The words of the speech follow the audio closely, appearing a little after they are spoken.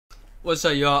What's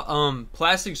up, y'all?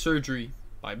 Plastic Surgery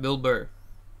by Bill Burr.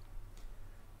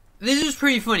 This is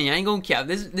pretty funny. I ain't gonna cap.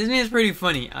 This man's pretty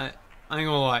funny. I ain't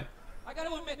gonna lie. I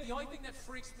gotta admit, the only thing that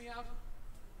freaks me out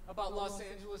about Los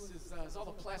Angeles is all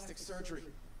the plastic surgery.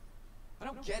 I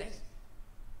don't get it.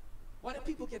 Why do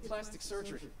people get plastic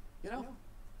surgery? You know?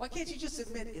 Why can't you just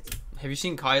admit it's... Have you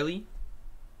seen Kylie?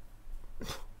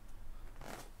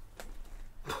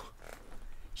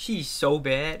 She's so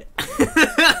bad.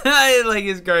 Like,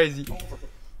 it's crazy.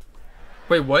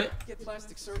 Wait, what? Get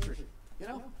plastic surgery. You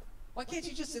know? Why can't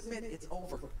you just admit it's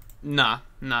over? Nah.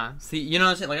 See, you know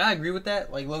what I'm saying? Like, I agree with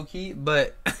that, like, low key.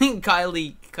 But I think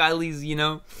Kylie's, you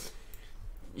know,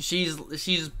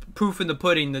 she's proof in the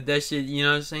pudding that shit. You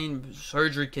know what I'm saying?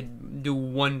 Surgery could do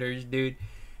wonders, dude.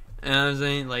 You know what I'm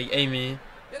saying? Like, hey, man.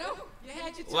 You know? You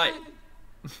had your time. Like,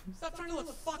 stop trying to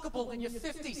look fuckable in your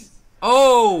 50s.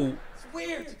 Oh. It's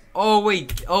weird. Oh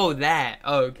wait. Oh that.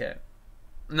 Oh okay.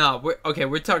 No,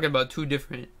 we're talking about two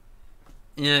different.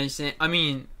 You know what I'm saying? I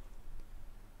mean.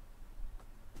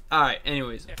 All right.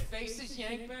 Anyways. Their faces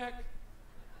yanked back.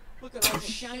 Look at all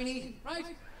shiny, right?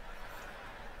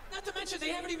 Not to mention they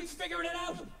haven't even figured it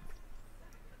out.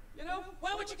 You know?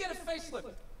 Why would you get a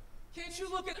facelift? Can't you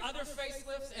look at other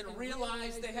facelifts and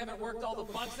realize they haven't worked all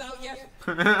the bugs out yet?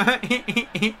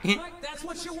 Right? That's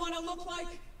what you want to look like?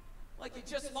 Like you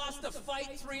just lost a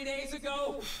fight 3 days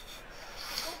ago?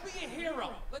 Don't be a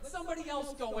hero. Let somebody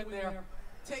else go in there.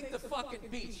 Take the fucking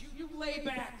beats. You lay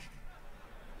back.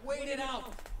 Wait it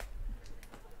out.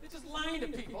 They're just lying to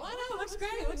people. I know, looks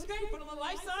great. Put a little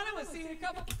ice on it. Let's see in a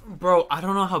couple. Bro, I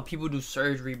don't know how people do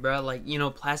surgery, bro. Like, you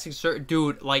know, plastic surgery.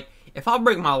 Dude, like, if I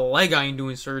break my leg, I ain't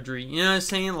doing surgery. You know what I'm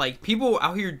saying? Like, people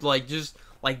out here, like, just,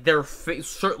 like, their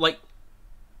face, like,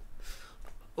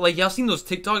 y'all seen those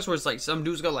TikToks where it's like some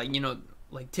dudes got like, you know,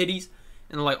 like titties,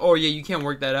 and they're like, oh yeah, you can't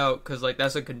work that out because like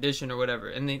that's a condition or whatever.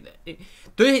 And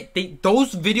they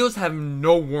those videos have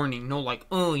no warning, no like,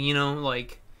 oh, you know,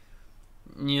 like,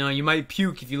 you know, you might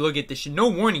puke if you look at this shit. No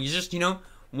warning. It's just, you know,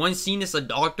 one scene it's a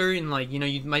doctor and like, you know,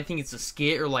 you might think it's a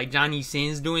skit or like Johnny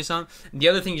Sins doing something. The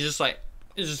other thing is just like,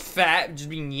 it's just fat, just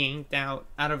being yanked out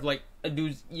of like a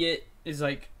dude's yit. Is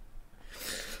like,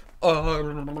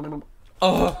 oh.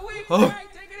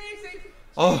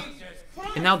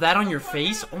 And now that on your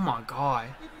face? Oh my god.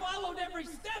 We followed every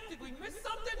step. Did we miss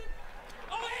something?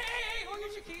 Oh, hey. Oh,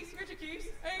 here's your keys.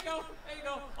 There you go.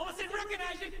 Almost didn't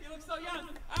recognize you. You look so young.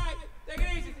 All right, take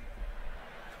it easy.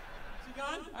 She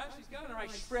gone? All right, she's gone. All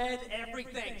right, shred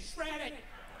everything. Shred it.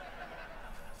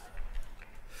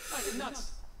 Oh, you're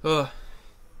nuts. Ugh.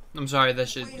 I'm sorry, that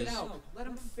shit Wait it out. Let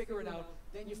them figure it out.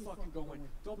 Then you fucking go in.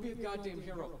 Don't be a goddamn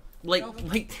hero. Like, you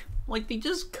know? like they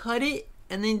just cut it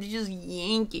and then they just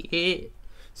yank it.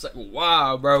 It's like,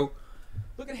 wow, bro.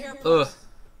 Look at hair plugs.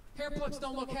 Hair plugs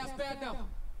don't look half bad now.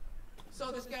 Saw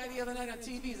this guy the other night on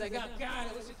TV. He's like, oh, God,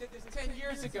 I wish I did this 10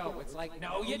 years ago. It's like,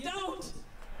 no, you don't.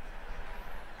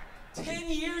 10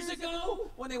 years ago,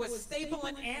 when they were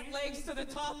stapling ant legs to the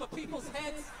top of people's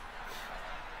heads.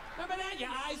 Remember that? Your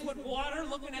eyes would water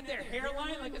looking at their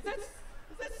hairline. Like, is that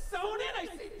sewn in? I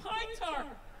see pine tar.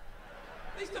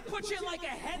 They used to put you in like a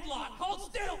headlock. Hold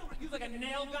still. Use like a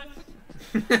nail gun.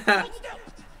 Hold still.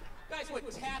 Guys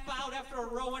would tap out after a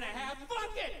row and a half.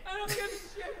 Fuck it. I don't give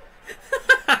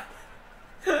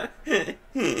a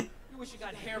shit. You wish you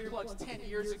got hair plugs 10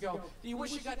 years ago. Do you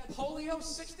wish you got polio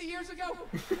 60 years ago?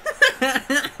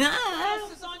 What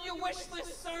else is on your wish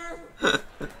list, sir?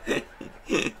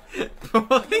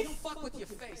 Don't fuck with your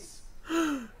face.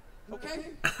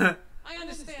 Okay? I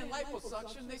understand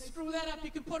liposuction. They screw that up.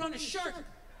 You can put on a shirt,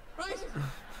 right?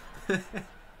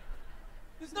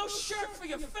 There's no shirt for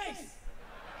your face.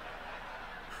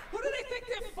 Who do they think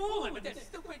they're fooling with their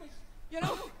stupid, you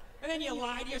know? And then you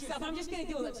lie to yourself. I'm just gonna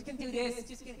do it. Just gonna do this.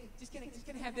 Just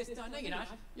gonna have this done. No, you're not.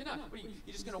 You're not. What,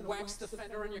 you're just gonna wax the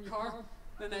fender on your car.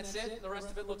 Then that's it. The rest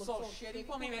of it looks all shitty.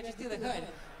 Well, maybe I just do the hood,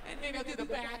 and maybe I'll do the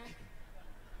back.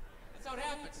 That's how it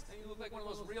happens. Then you look like one of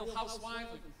those Real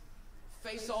Housewives. With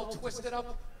face all twisted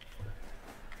up.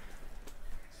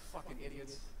 Fucking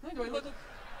idiots. Do I look?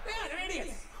 Yeah, they're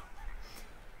idiots.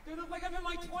 Do I look like I'm in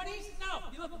my 20s? No,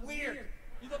 you look weird.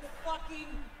 You look fucking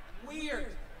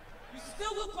weird. You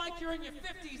still look like you're in your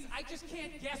 50s. I just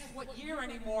can't guess what year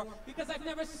anymore because I've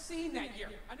never seen that year.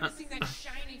 I've never seen that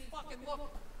shiny fucking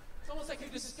look. It's almost like you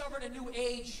discovered a new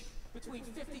age between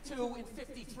 52 and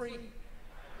 53.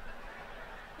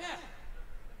 Yeah.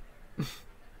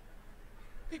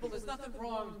 People, there's nothing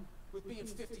wrong with being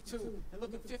 52 and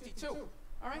looking 52. All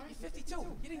right, you're 52.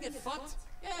 You didn't get fucked.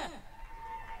 Yeah.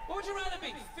 What would you rather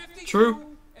be? 52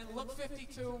 True. and look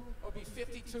 52, or be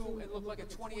 52 and look like a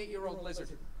 28-year-old lizard?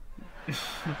 All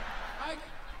right.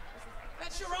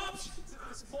 That's your options at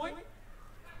this point.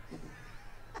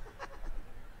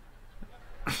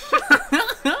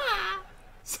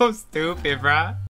 So stupid, bruh.